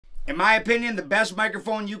In my opinion, the best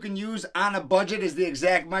microphone you can use on a budget is the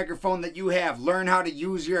exact microphone that you have. Learn how to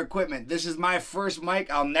use your equipment. This is my first mic.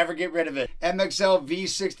 I'll never get rid of it. MXL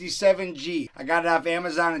V67G. I got it off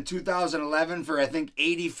Amazon in 2011 for I think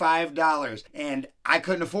 $85. And I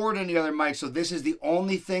couldn't afford any other mic, so this is the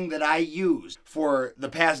only thing that I used for the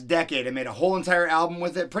past decade. I made a whole entire album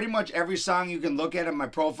with it. Pretty much every song you can look at in my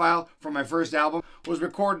profile from my first album was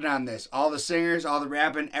recorded on this. All the singers, all the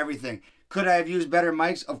rapping, everything. Could I have used better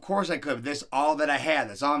mics? Of course I could. This is all that I had.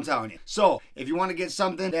 That's all I'm telling you. So, if you want to get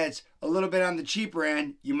something that's a little bit on the cheaper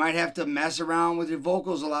end, you might have to mess around with your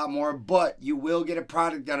vocals a lot more, but you will get a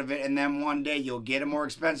product out of it, and then one day you'll get a more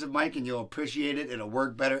expensive mic and you'll appreciate it. It'll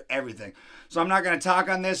work better, everything. So I'm not going to talk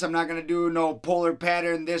on this. I'm not going to do no polar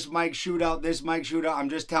pattern, this mic shootout, this mic shootout. I'm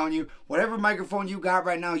just telling you, whatever microphone you got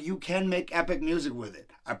right now, you can make epic music with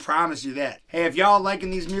it. I promise you that. Hey, if y'all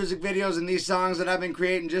liking these music videos and these songs that I've been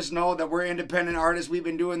creating, just know that we're independent artists. We've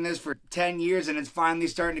been doing this for 10 years and it's finally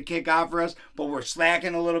starting to kick off for us, but we're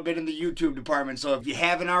slacking a little bit in the YouTube department. So if you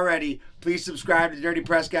haven't already, please subscribe to Dirty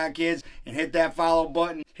Prescott Kids and hit that follow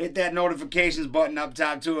button. Hit that notifications button up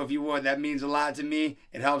top too if you would. That means a lot to me.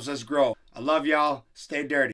 It helps us grow. I love y'all. Stay dirty.